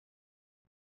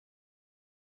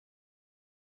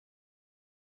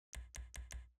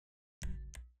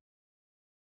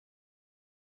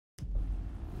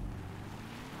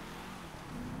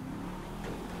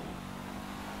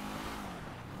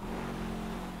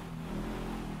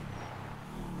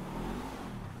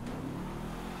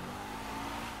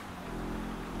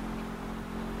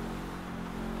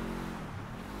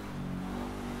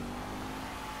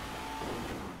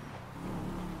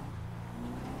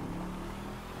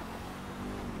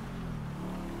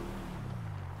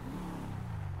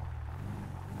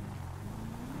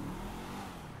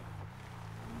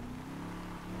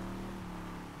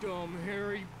dumb,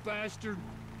 hairy bastard.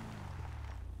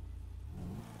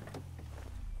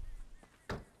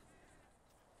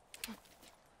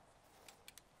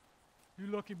 You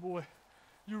lucky boy.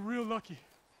 You're real lucky.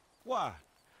 Why?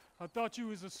 I thought you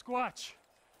was a Squatch.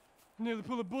 Nearly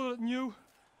pulled a bullet in you.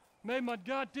 Made my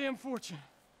goddamn fortune.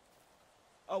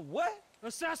 A what? A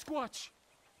Sasquatch.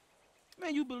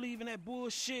 Man, you believe in that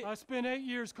bullshit? I spent 8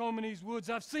 years combing these woods.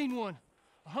 I've seen one.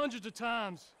 Hundreds of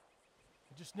times.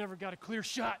 I just never got a clear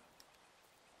shot.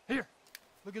 Here,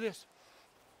 look at this.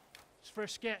 It's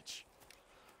fresh sketch.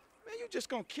 Man, you just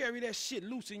gonna carry that shit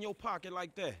loose in your pocket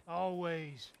like that?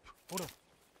 Always. Hold on.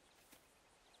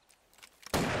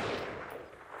 Ah,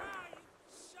 you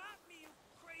shot me, you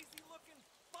crazy-looking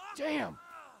fuck! Damn!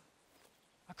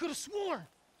 I could have sworn.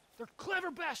 They're clever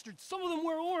bastards. Some of them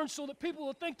wear orange so that people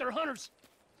will think they're hunters.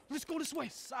 Let's go this way.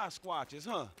 Sasquatches,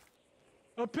 huh?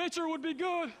 A picture would be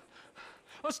good.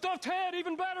 A stuffed head,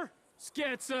 even better.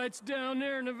 Scat sites down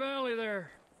there in the valley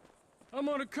there. I'm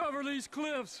gonna cover these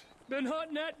cliffs. Been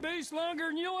hunting that beast longer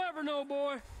than you'll ever know,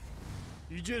 boy.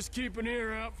 You just keep an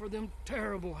ear out for them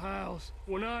terrible howls.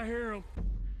 When I hear them,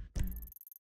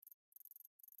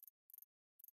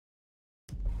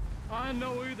 I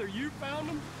know either you found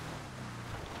them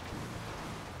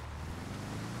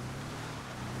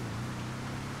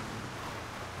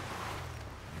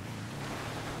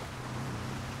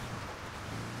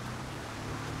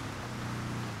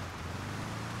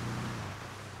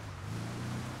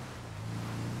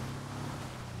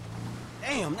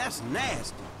Damn, that's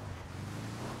nasty.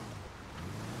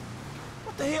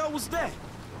 What the hell was that?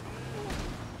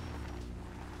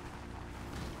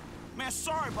 Man,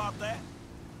 sorry about that.